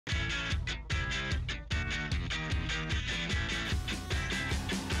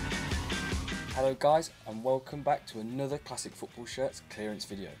Hello guys, and welcome back to another Classic Football Shirts clearance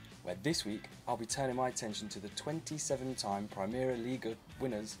video, where this week I'll be turning my attention to the 27-time Primeira Liga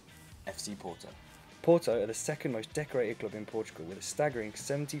winners, FC Porto. Porto are the second most decorated club in Portugal with a staggering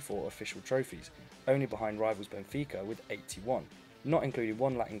 74 official trophies, only behind rivals Benfica with 81, not including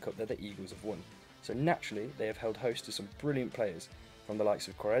one Latin Cup that the Eagles have won. So naturally they have held host to some brilliant players from the likes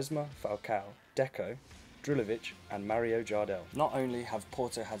of Quaresma, Falcao, Deco, Drulovic and Mario Jardel. Not only have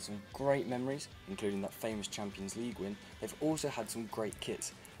Porto had some great memories, including that famous Champions League win, they've also had some great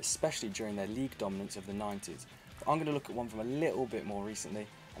kits, especially during their league dominance of the 90s. But I'm going to look at one from a little bit more recently,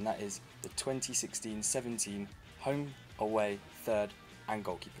 and that is the 2016-17 home, away, third and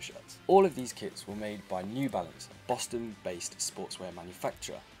goalkeeper shirts. All of these kits were made by New Balance, a Boston-based sportswear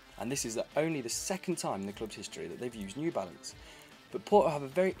manufacturer, and this is only the second time in the club's history that they've used New Balance. But Porto have a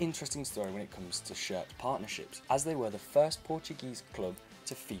very interesting story when it comes to shirt partnerships, as they were the first Portuguese club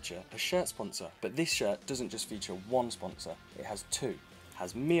to feature a shirt sponsor. But this shirt doesn't just feature one sponsor, it has two. It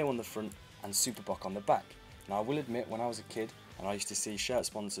has Mio on the front and Superboc on the back. Now I will admit, when I was a kid and I used to see shirt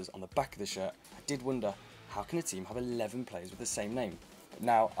sponsors on the back of the shirt, I did wonder, how can a team have 11 players with the same name? But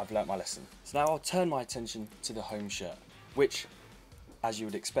now I've learnt my lesson. So now I'll turn my attention to the home shirt, which, as you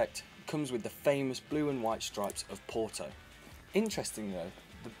would expect, comes with the famous blue and white stripes of Porto. Interesting though,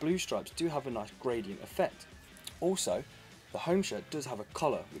 the blue stripes do have a nice gradient effect. Also, the home shirt does have a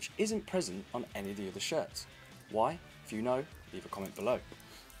collar which isn't present on any of the other shirts. Why? If you know, leave a comment below.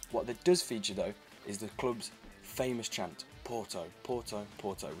 What that does feature though is the club's famous chant, Porto, Porto,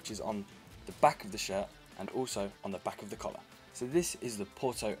 Porto, which is on the back of the shirt and also on the back of the collar. So this is the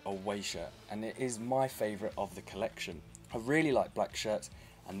Porto away shirt, and it is my favourite of the collection. I really like black shirts,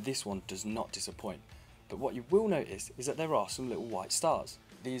 and this one does not disappoint. But what you will notice is that there are some little white stars.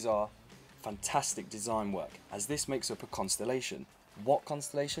 These are fantastic design work, as this makes up a constellation. What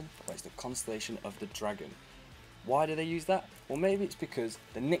constellation? Well, it's the constellation of the dragon. Why do they use that? Well, maybe it's because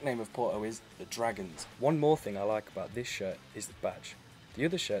the nickname of Porto is the Dragons. One more thing I like about this shirt is the badge. The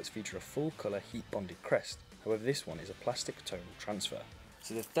other shirts feature a full colour heat bonded crest, however this one is a plastic tonal transfer.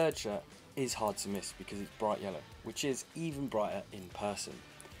 So the third shirt is hard to miss because it's bright yellow, which is even brighter in person.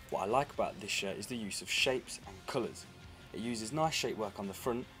 What I like about this shirt is the use of shapes and colours. It uses nice shape work on the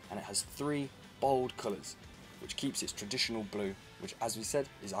front, and it has three bold colours, which keeps its traditional blue, which, as we said,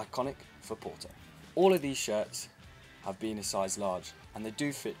 is iconic for Porto. All of these shirts have been a size large, and they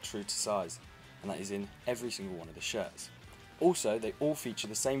do fit true to size, and that is in every single one of the shirts. Also, they all feature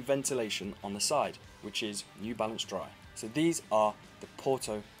the same ventilation on the side, which is New Balance Dry. So these are the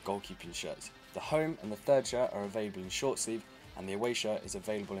Porto goalkeeping shirts. The home and the third shirt are available in short sleeve, and the away shirt is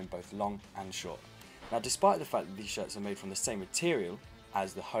available in both long and short. Now, despite the fact that these shirts are made from the same material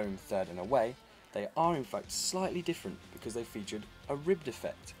as the home, third and away, they are in fact slightly different because they featured a ribbed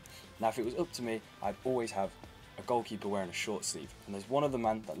effect. Now, if it was up to me, I'd always have a goalkeeper wearing a short sleeve, and there's one other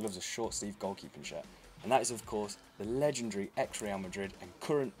man that loves a short sleeve goalkeeping shirt, and that is of course the legendary ex-Real Madrid and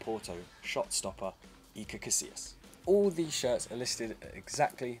current Porto shot stopper Iker Casillas. All these shirts are listed at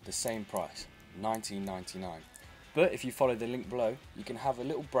exactly the same price, $19.99. But if you follow the link below, you can have a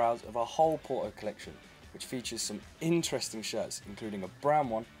little browse of our whole Porto collection, which features some interesting shirts, including a brown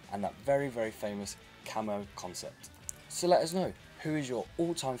one and that very famous camo concept. So let us know, who is your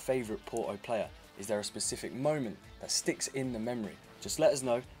all-time favourite Porto player? Is there a specific moment that sticks in the memory? Just let us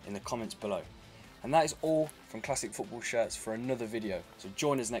know in the comments below. And that is all from Classic Football Shirts for another video, so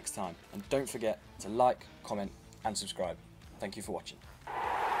join us next time, and don't forget to like, comment and subscribe. Thank you for watching.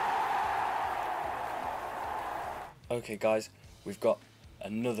 Okay guys, we've got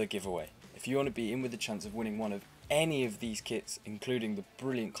another giveaway. If you want to be in with the chance of winning one of any of these kits, including the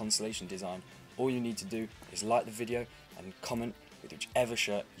brilliant constellation design, all you need to do is like the video and comment with whichever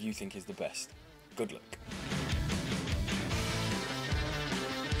shirt you think is the best. Good luck.